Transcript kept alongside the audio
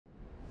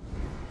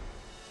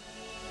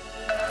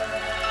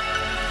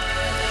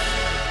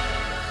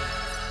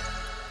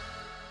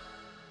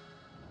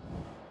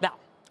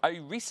A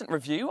recent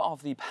review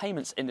of the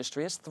payments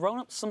industry has thrown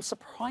up some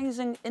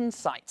surprising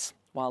insights.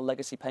 While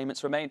legacy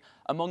payments remain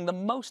among the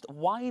most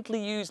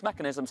widely used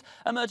mechanisms,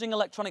 emerging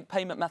electronic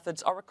payment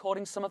methods are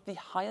recording some of the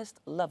highest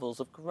levels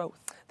of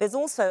growth. There's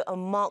also a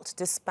marked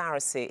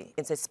disparity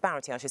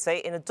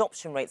in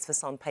adoption rates for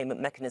some payment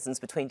mechanisms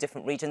between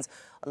different regions,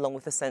 along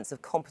with a sense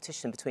of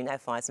competition between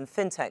FIs and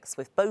fintechs,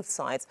 with both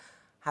sides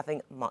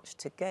having much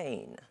to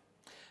gain.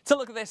 To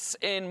look at this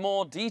in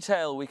more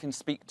detail, we can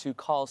speak to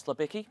Carl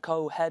Slabicki,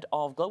 co-head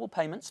of global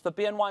payments for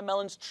BNY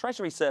Mellon's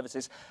Treasury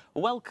Services.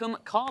 Welcome,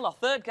 Carl, our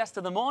third guest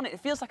of the morning. It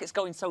feels like it's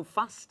going so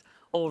fast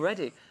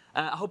already.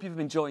 I hope you've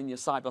been enjoying your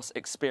Sibos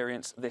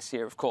experience this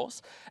year, of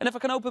course. And if I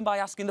can open by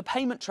asking, the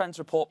Payment Trends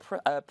Report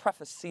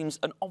preface seems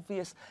an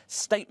obvious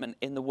statement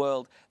in the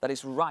world that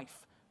is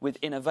rife with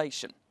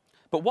innovation.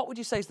 But what would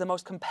you say is the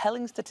most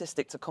compelling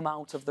statistic to come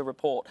out of the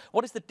report?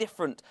 What is the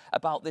different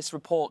about this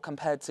report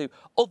compared to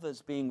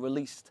others being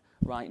released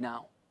right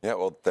now? Yeah,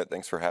 well,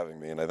 thanks for having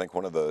me. And I think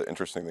one of the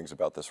interesting things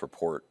about this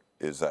report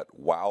is that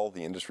while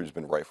the industry has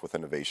been rife with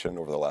innovation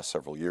over the last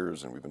several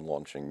years, and we've been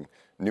launching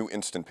new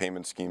instant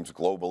payment schemes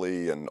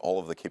globally, and all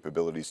of the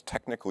capabilities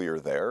technically are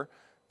there,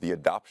 the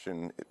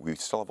adoption, we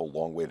still have a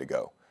long way to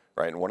go.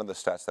 Right? And one of the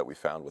stats that we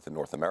found within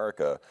North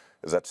America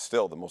is that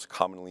still the most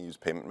commonly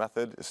used payment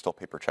method is still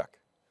paper check.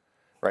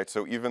 Right,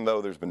 so even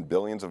though there's been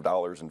billions of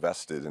dollars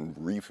invested in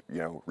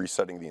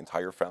resetting the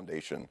entire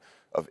foundation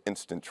of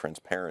instant,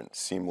 transparent,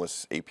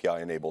 seamless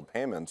API-enabled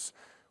payments,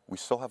 we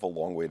still have a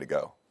long way to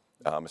go,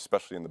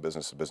 especially in the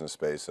business-to-business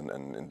space and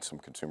in some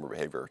consumer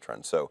behavior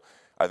trends. So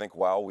I think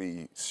while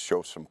we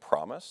show some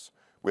promise,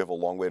 we have a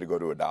long way to go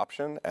to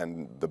adoption,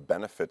 and the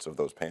benefits of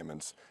those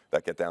payments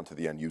that get down to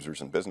the end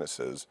users and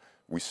businesses,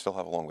 we still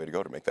have a long way to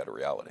go to make that a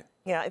reality.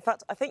 Yeah, in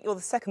fact, I think you're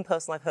the second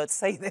person I've heard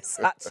say this,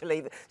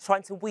 actually,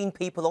 trying to wean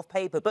people off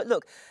paper. But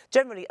look,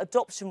 generally,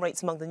 adoption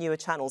rates among the newer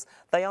channels,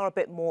 they are a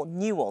bit more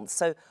nuanced.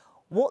 So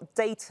what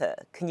data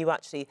can you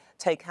actually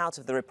take out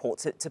of the report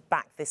to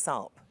back this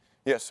up?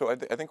 Yeah, so I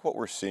think what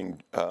we're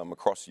seeing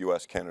across the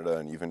US, Canada,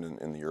 and even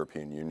in the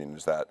European Union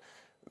is that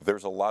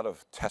there's a lot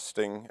of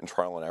testing and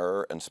trial and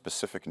error and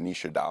specific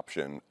niche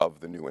adoption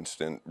of the new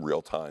instant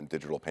real-time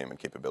digital payment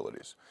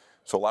capabilities.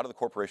 So a lot of the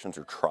corporations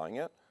are trying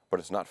it, but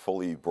it's not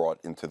fully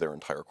brought into their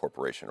entire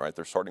corporation, right?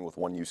 They're starting with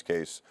one use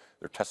case,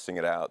 they're testing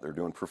it out, they're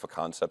doing proof of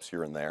concepts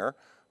here and there,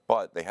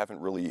 but they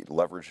haven't really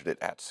leveraged it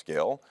at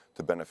scale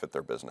to benefit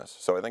their business.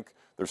 So I think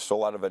there's still a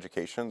lot of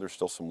education, there's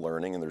still some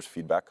learning, and there's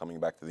feedback coming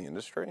back to the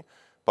industry,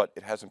 but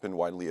it hasn't been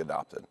widely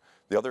adopted.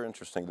 The other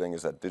interesting thing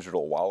is that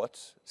digital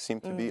wallets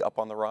seem to be up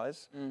on the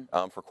rise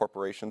for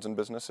corporations and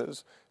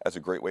businesses as a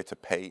great way to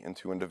pay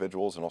into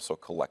individuals and also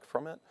collect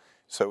from it.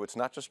 So it's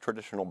not just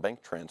traditional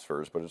bank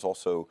transfers, but it's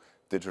also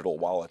digital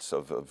wallets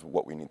of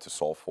what we need to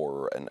solve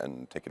for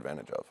and take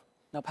advantage of.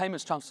 Now,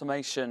 payments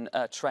transformation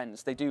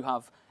trends, they do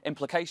have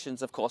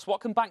implications, of course. What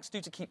can banks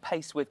do to keep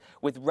pace with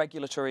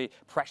regulatory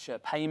pressure,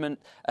 payment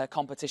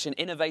competition,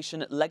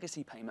 innovation,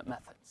 legacy payment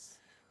methods?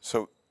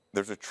 So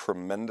there's a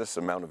tremendous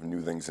amount of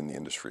new things in the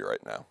industry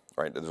right now,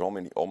 right? There's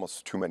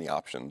almost too many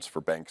options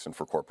for banks and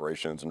for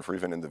corporations and for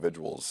even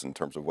individuals in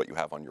terms of what you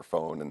have on your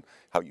phone and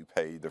how you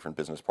pay different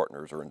business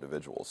partners or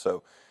individuals.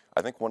 So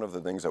I think one of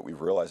the things that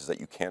we've realized is that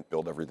you can't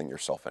build everything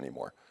yourself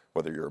anymore.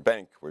 Whether you're a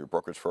bank, whether you're a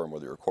brokerage firm,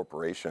 whether you're a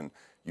corporation,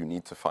 you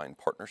need to find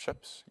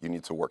partnerships. You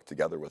need to work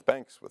together with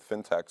banks, with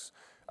fintechs,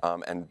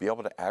 and be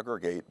able to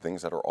aggregate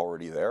things that are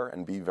already there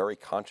and be very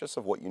conscious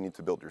of what you need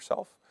to build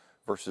yourself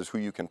versus who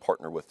you can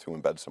partner with to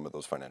embed some of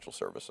those financial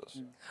services.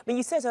 I mean,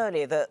 you said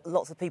earlier that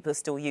lots of people are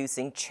still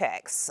using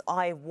checks.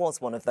 I was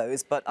one of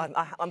those, but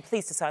I'm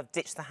pleased to say I've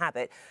ditched the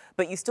habit.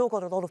 But you still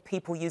got a lot of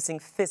people using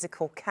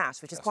physical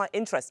cash, which is quite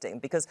interesting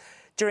because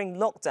during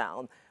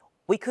lockdown,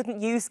 we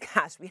couldn't use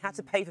cash. We had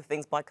to pay for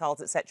things by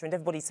cards, etc. And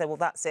everybody said, well,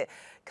 that's it.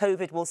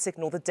 COVID will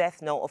signal the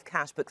death knell of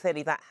cash, but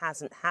clearly that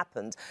hasn't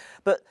happened.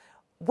 But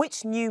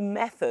which new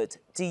method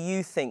do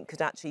you think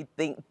could actually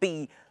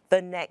be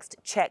the next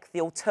check,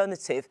 the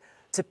alternative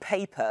to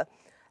paper?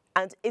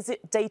 And is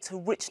it data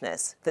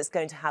richness that's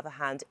going to have a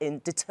hand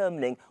in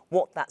determining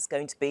what that's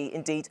going to be,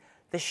 indeed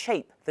the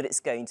shape that it's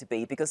going to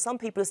be? Because some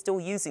people are still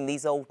using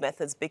these old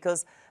methods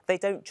because they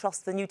don't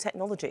trust the new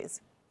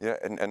technologies. Yeah,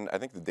 and I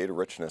think the data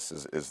richness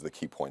is the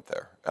key point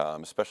there,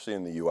 especially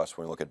in the US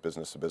when we look at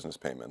business-to-business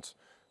payments.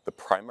 The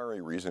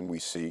primary reason we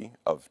see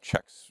of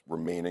checks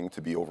remaining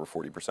to be over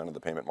 40% of the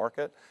payment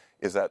market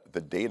is that the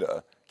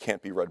data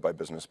can't be read by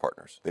business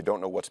partners. They don't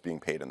know what's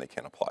being paid and they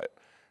can't apply it,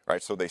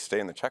 right? So they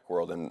stay in the check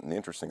world, and the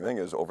interesting thing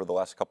is over the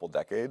last couple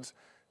decades,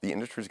 the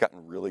industry's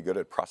gotten really good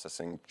at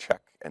processing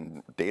check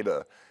and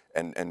data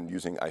and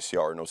using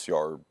ICR and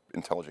OCR,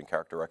 intelligent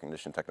character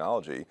recognition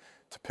technology,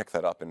 to pick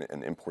that up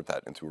and import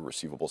that into a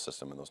receivable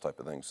system and those type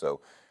of things.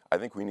 So I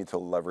think we need to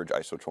leverage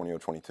ISO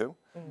 20022,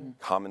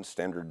 common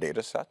standard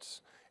data sets,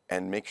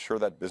 and make sure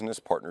that business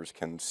partners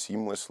can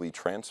seamlessly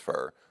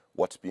transfer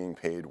what's being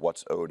paid,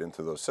 what's owed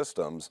into those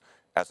systems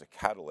as a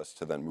catalyst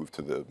to then move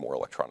to the more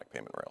electronic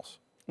payment rails.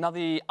 Now,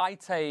 the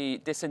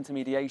IT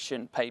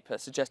disintermediation paper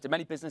suggested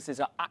many businesses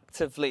are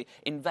actively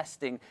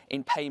investing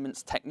in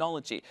payments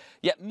technology,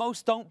 yet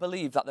most don't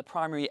believe that the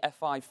primary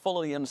FI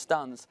fully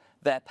understands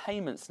their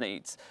payments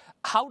needs.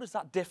 How does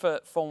that differ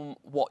from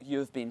what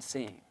you've been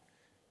seeing?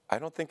 I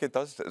don't think it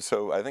does.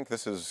 So I think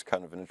this is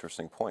kind of an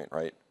interesting point,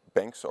 right?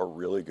 Banks are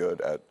really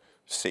good at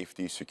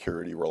safety,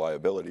 security,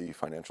 reliability,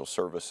 financial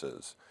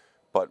services.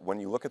 But when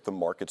you look at the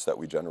markets that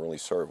we generally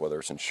serve, whether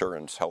it's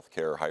insurance,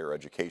 healthcare, higher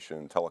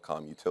education,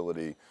 telecom,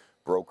 utility,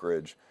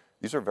 brokerage,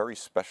 these are very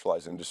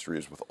specialized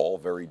industries with all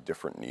very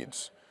different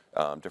needs,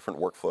 different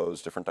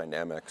workflows, different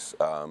dynamics,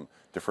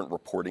 different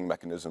reporting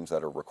mechanisms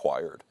that are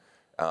required.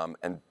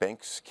 And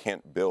banks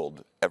can't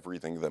build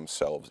everything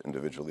themselves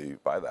individually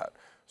by that.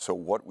 So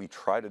what we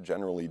try to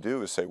generally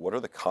do is say, what are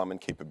the common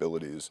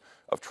capabilities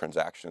of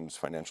transactions,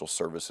 financial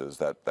services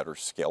that are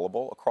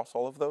scalable across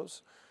all of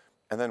those?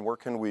 And then where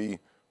can we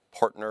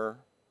partner,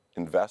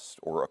 invest,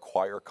 or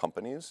acquire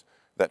companies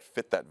that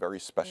fit that very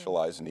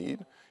specialized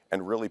need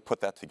and really put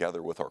that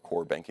together with our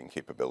core banking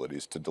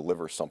capabilities to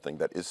deliver something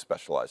that is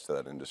specialized to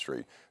that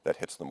industry that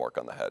hits the mark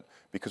on the head,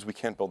 because we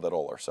can't build that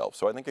all ourselves.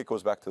 So I think it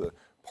goes back to the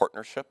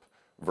partnership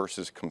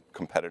versus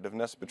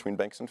competitiveness between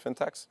banks and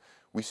fintechs.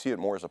 We see it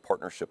more as a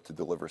partnership to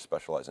deliver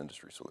specialized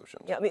industry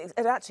solutions. Yeah, I mean,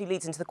 it actually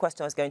leads into the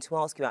question I was going to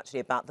ask you actually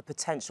about the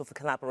potential for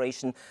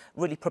collaboration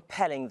really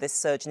propelling this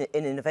surge in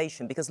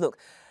innovation, because look,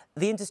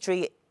 the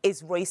industry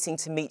is racing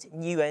to meet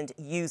new end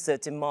user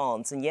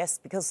demands. And yes,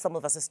 because some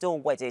of us are still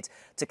wedded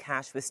to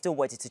cash, we're still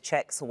wedded to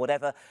checks or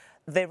whatever,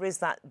 there is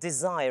that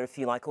desire, if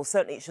you like, or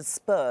certainly it should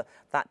spur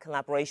that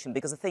collaboration,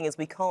 because the thing is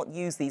we can't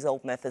use these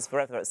old methods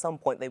forever. At some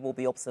point they will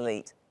be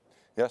obsolete.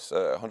 Yes,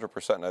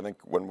 100%. And I think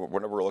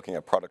whenever we're looking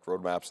at product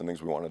roadmaps and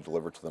things we want to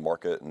deliver to the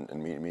market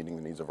and meeting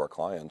the needs of our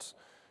clients,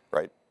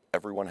 right,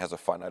 everyone has a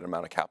finite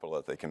amount of capital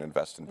that they can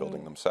invest in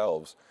building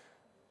themselves.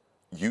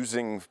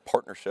 Using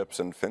partnerships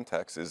and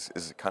fintechs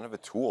is kind of a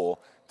tool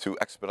to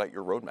expedite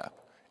your roadmap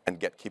and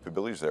get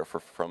capabilities there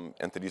from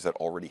entities that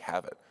already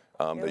have it,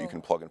 that you can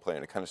plug and play,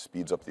 and it kind of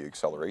speeds up the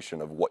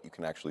acceleration of what you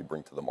can actually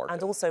bring to the market.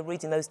 And also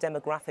reading those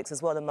demographics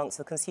as well amongst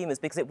the consumers,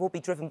 because it will be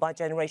driven by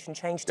generation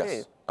change too.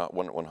 Yes,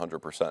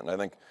 100%. And I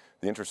think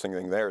the interesting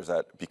thing there is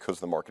that because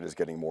the market is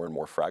getting more and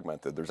more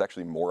fragmented, there's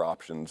actually more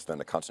options than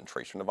a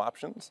concentration of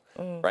options,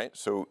 right?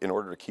 So in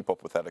order to keep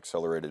up with that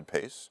accelerated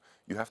pace,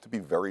 you have to be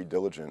very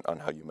diligent on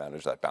how you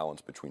manage that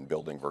balance between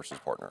building versus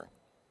partnering.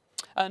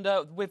 And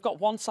we've got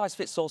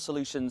one-size-fits-all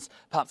solutions,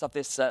 perhaps have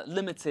this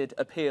limited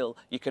appeal,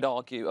 you could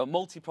argue,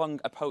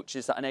 multi-pronged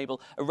approaches that enable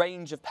a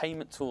range of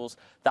payment tools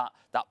that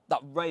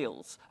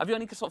rails. Have you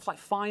any sort of like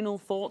final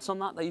thoughts on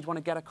that you'd want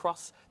to get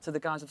across to the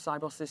guys of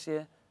Sibos this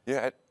year?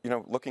 Yeah, you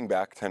know, looking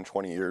back 10,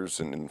 20 years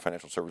in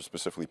financial services,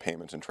 specifically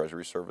payments and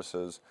treasury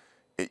services,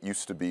 it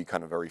used to be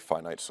kind of very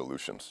finite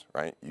solutions,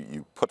 right?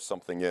 You put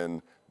something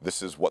in,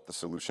 this is what the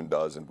solution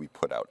does, and we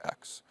put out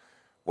X.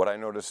 What I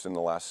noticed in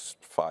the last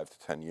 5 to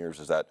 10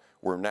 years is that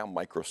we're now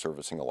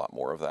microservicing a lot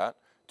more of that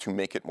to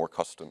make it more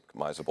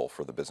customizable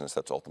for the business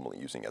that's ultimately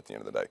using it at the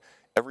end of the day.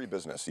 Every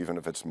business, even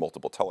if it's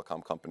multiple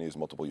telecom companies,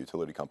 multiple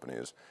utility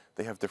companies,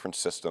 they have different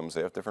systems,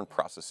 they have different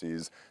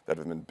processes that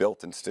have been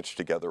built and stitched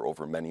together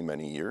over many,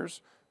 many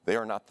years. They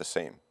are not the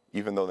same.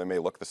 Even though they may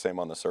look the same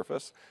on the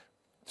surface,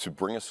 to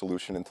bring a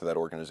solution into that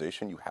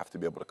organization, you have to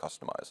be able to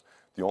customize.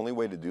 The only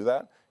way to do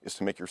that is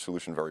to make your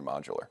solution very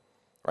modular.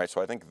 Right,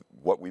 so I think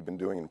what we've been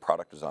doing in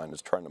product design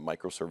is trying to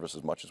microservice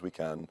as much as we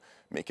can,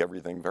 make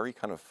everything very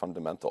kind of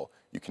fundamental.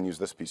 You can use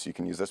this piece, you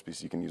can use this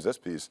piece, you can use this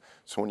piece.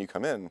 So when you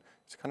come in,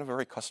 it's kind of a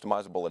very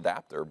customizable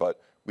adapter, but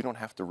we don't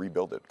have to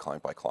rebuild it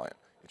client by client.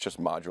 It's just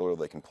modular,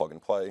 they can plug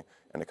and play,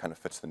 and it kind of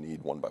fits the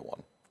need one by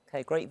one.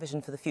 Okay, great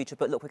vision for the future.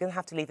 But look, we're going to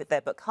have to leave it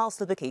there. But Carl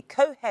Slabicki,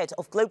 co-head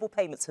of global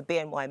payments for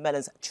BNY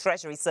Mellon's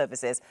Treasury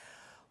Services.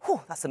 Whew,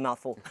 that's a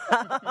mouthful.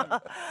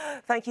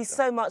 Thank you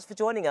so much for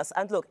joining us.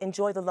 And look,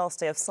 enjoy the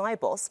last day of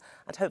Sibos,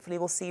 and hopefully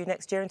we'll see you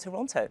next year in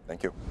Toronto.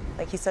 Thank you.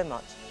 Thank you so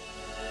much.